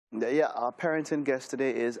Yeah, our parenting guest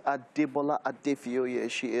today is Adebola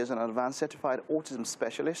Adefioye. She is an advanced certified autism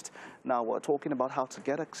specialist. Now we're talking about how to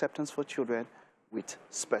get acceptance for children with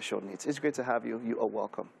special needs. It's great to have you. You are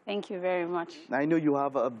welcome. Thank you very much. I know you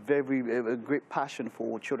have a great passion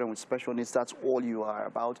for children with special needs. That's all you are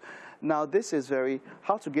about. Now this is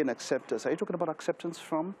how to gain acceptance. Are you talking about acceptance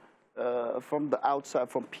from the outside,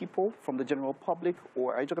 from people, from the general public,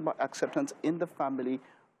 or are you talking about acceptance in the family?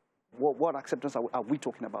 What acceptance are we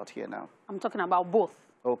talking about here now? I'm talking about both.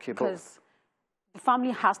 Okay, both. Because the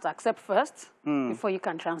family has to accept first before you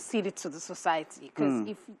can transcend it to the society. Because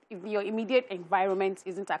if your immediate environment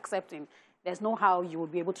isn't accepting, there's no how you will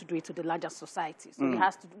be able to do it to the larger society. So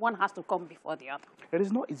one has to come before the other. It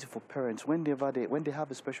is not easy for parents when they have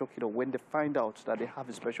a special kid, or when they find out that they have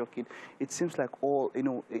a special kid. It seems like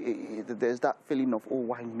there's that feeling of, oh,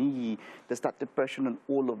 why me? There's that depression and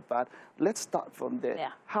all of that. Let's start from there.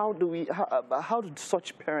 Yeah. How do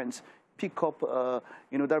such parents pick up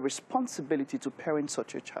that responsibility to parent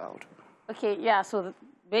such a child? Okay, yeah. So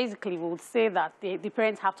basically, we would say that the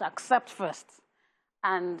parents have to accept first.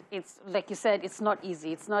 And it's, like you said, it's not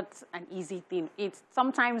easy. It's not an easy thing.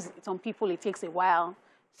 Sometimes, some people, it takes a while.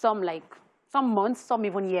 Some months, some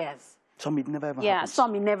even years. Some it never even happens. Yeah,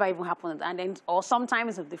 some it never even happens. And then, or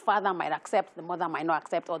sometimes the father might accept, the mother might not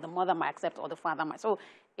accept, or the mother might accept, or the father might. So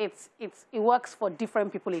it works for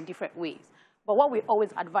different people in different ways. But what we always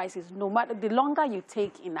advise is, no matter, the longer you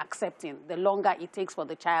take in accepting, the longer it takes for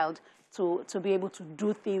the child to be able to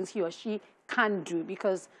do things he or she can do.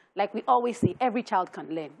 Because, like we always say, every child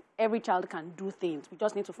can learn. Every child can do things. We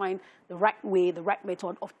just need to find the right way, the right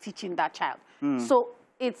method of teaching that child. So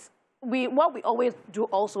what we always do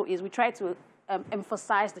also is we try to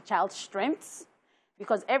emphasize the child's strengths.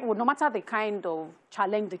 Because no matter the kind of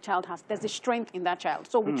challenge the child has, there's a strength in that child.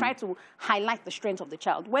 So we try to highlight the strengths of the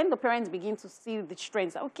child. When the parents begin to see the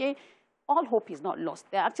strengths, okay, all hope is not lost.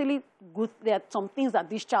 There are actually good, there are some things that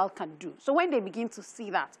this child can do. So when they begin to see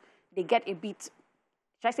that, they get a bit,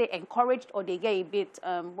 should I say encouraged, or they get a bit,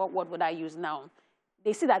 what word would I use now?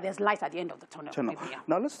 They see that there's light at the end of the tunnel. Maybe, yeah.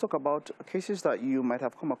 Now let's talk about cases that you might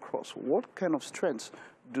have come across. What kind of strengths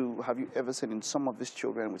have you ever seen in some of these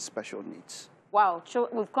children with special needs? Wow,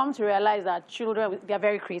 we've come to realize that children, they're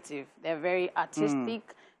very creative. They're very artistic.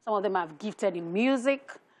 Some of them are gifted in music.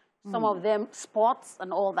 Some of them sports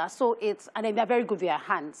and all that. So and then they're very good with their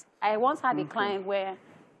hands. I once had a client where,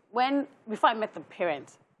 before I met the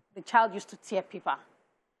parent, the child used to tear paper.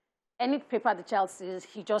 Any paper the child sees,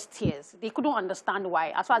 he just tears. They couldn't understand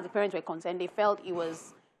why. As far as the parents were concerned, they felt it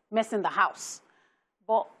was messing the house.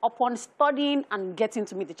 But upon studying and getting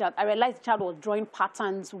to meet the child, I realized the child was drawing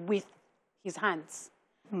patterns with his hands.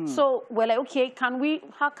 So we're like, okay,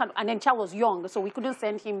 and then child was young, so we couldn't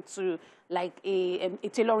send him to like a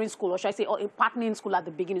tailoring school, or should I say, or a partnering school at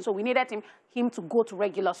the beginning. So we needed him to go to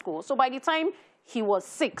regular school. So by the time he was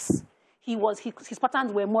 6, his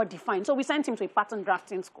patterns were more defined. So we sent him to a pattern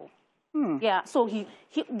drafting school. Yeah, so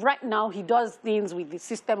right now he does things with the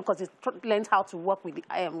system because he learns how to work with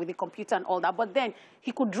the computer and all that. But then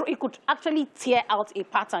he could actually tear out a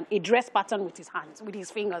pattern, a dress pattern with his hands, with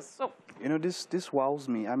his fingers. So this wows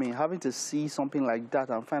me. I mean, having to see something like that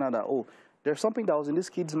and find out that, oh, there's something that was in this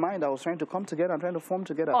kid's mind that was trying to come together and trying to form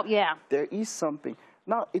together. Oh yeah, there is something.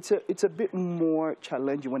 Now it's a bit more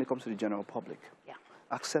challenging when it comes to the general public. Yeah,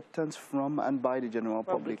 acceptance from and by the general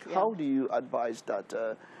public. Yeah. How do you advise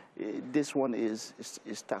that this one is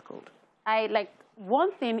tackled?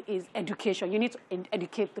 One thing is education. You need to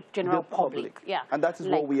educate the general public. Yeah, and that is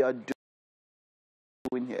what we are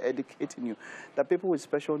doing here, educating you that people with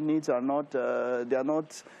special needs are not they're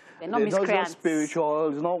not spiritual.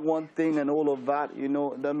 It's not one thing and all of that.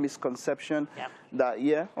 The misconception. Yeah.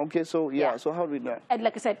 That okay. So So how do we do that? And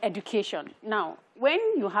like I said, education. Now, when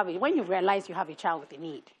you realize you have a child with a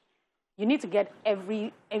need, you need to get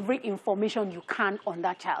every information you can on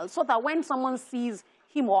that child, so that when someone sees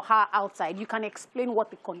him or her outside, you can explain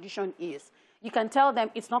what the condition is. You can tell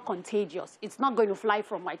them it's not contagious. It's not going to fly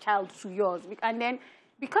from my child to yours. And then,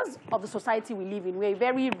 because of the society we live in, we're a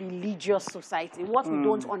very religious society. What we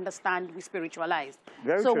don't understand, we spiritualize.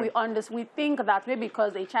 So we think that maybe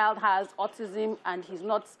because a child has autism and he's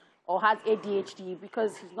not, or has ADHD,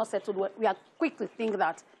 because he's not settled, we are quick to think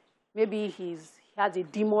that maybe he has a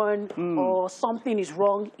demon or something is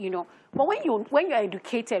wrong, But when you're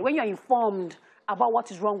educated, when you're informed about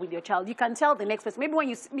what is wrong with your child, you can tell the next person.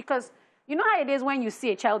 Maybe because you know how it is when you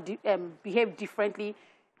see a child behave differently,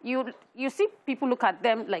 you see people look at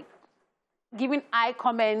them like giving eye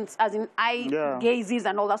comments, as in eye gazes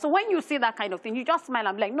and all that. So when you see that kind of thing, you just smile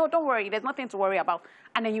and be like, no, don't worry, there's nothing to worry about.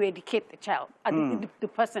 And then you educate the child, the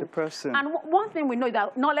person. And one thing we know is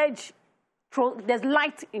that knowledge, there's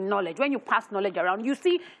light in knowledge. When you pass knowledge around, you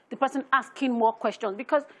see the person asking more questions.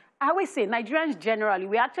 Because I always say, Nigerians generally,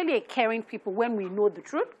 we're actually a caring people when we know the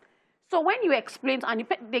truth. So when you explain, and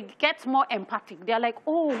they get more empathic, they're like,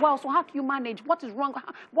 oh, wow, so how do you manage? What is wrong?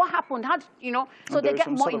 What happened? How, you know? So they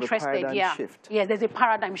get more interested. Yeah, there's a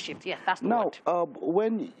paradigm shift. Yeah, that's the word.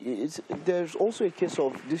 When there's also a case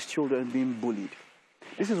of these children being bullied.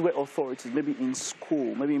 This is where authorities, maybe in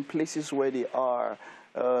school, maybe in places where they are,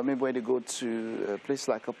 maybe where they go to a place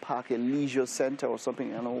like a park, a leisure center or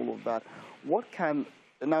something, and all of that. What can,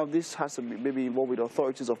 now this has to be maybe involved with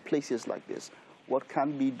authorities of places like this. What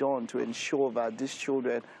can be done to ensure that these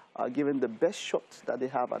children are given the best shots that they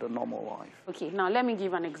have at a normal life? Okay, now let me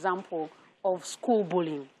give an example of school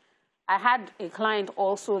bullying. I had a client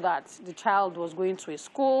also that the child was going to a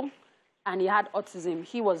school and he had autism.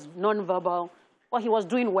 He was nonverbal, but he was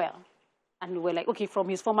doing well. And we were like, okay, from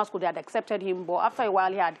his former school, they had accepted him. But after a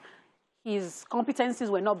while, his competencies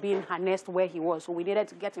were not being harnessed where he was. So we needed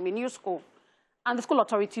to get him a new school. And the school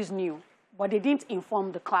authorities knew, but they didn't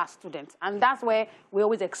inform the class students. And that's where we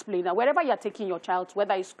always explain that wherever you're taking your child,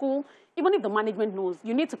 whether it's school, even if the management knows,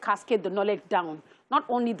 you need to cascade the knowledge down. Not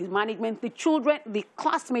only the management, the children, the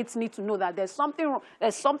classmates need to know that there's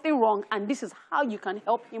something wrong, and this is how you can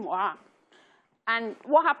help him or her. And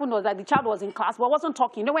what happened was that the child was in class, but wasn't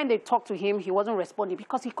talking. You know, when they talked to him, he wasn't responding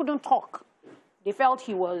because he couldn't talk. They felt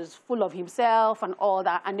he was full of himself and all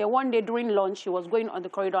that. And then one day during lunch, he was going on the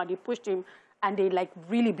corridor, and they pushed him, and they, like,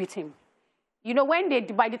 really beat him. You know,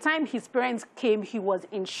 by the time his parents came, he was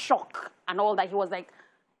in shock and all that. He was like,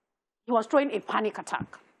 he was throwing a panic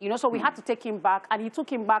attack. You know, so we had to take him back, and he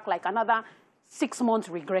took him back like another 6-month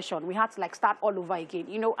regression. We had to like start all over again,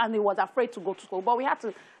 you know, and he was afraid to go to school. But we had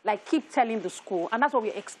to like keep telling the school, and that's what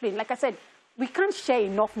we explained. Like I said, we can't share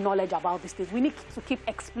enough knowledge about these things. We need to keep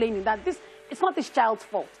explaining that it's not this child's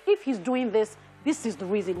fault. If he's doing this, this is the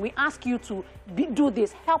reason. We ask you to do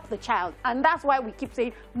this, help the child. And that's why we keep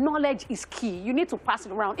saying knowledge is key. You need to pass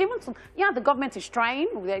it around. Even to, the government is trying.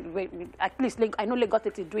 At least I know Lagos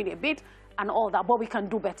is doing a bit and all that, but we can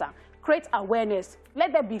do better. Create awareness.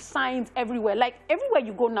 Let there be signs everywhere. Like everywhere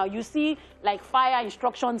you go now, you see like fire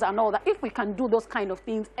instructions and all that. If we can do those kind of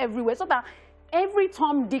things everywhere so that every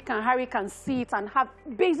Tom, Dick, and Harry can see it and have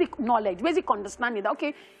basic knowledge, basic understanding that,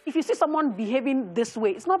 okay, if you see someone behaving this way,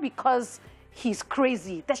 it's not because he's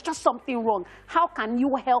crazy. There's just something wrong. How can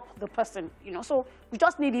you help the person? You know, so we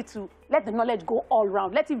just needed to let the knowledge go all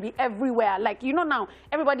around. Let it be everywhere. Like, you know, now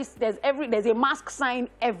there's a mask sign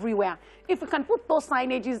everywhere. If we can put those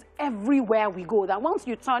signages everywhere we go, that once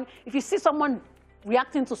you turn, if you see someone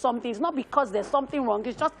reacting to something, it's not because there's something wrong.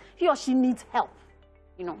 It's just he or she needs help.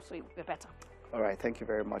 You know, so it'll be better. All right, thank you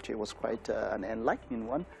very much. It was quite an enlightening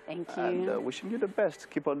one. Thank you. And wishing you the best.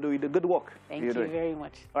 Keep on doing the good work. Thank you very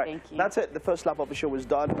much. All right, thank you. That's it. The first lap of the show is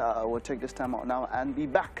done. We'll take this time out now and be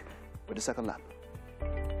back with the second lap.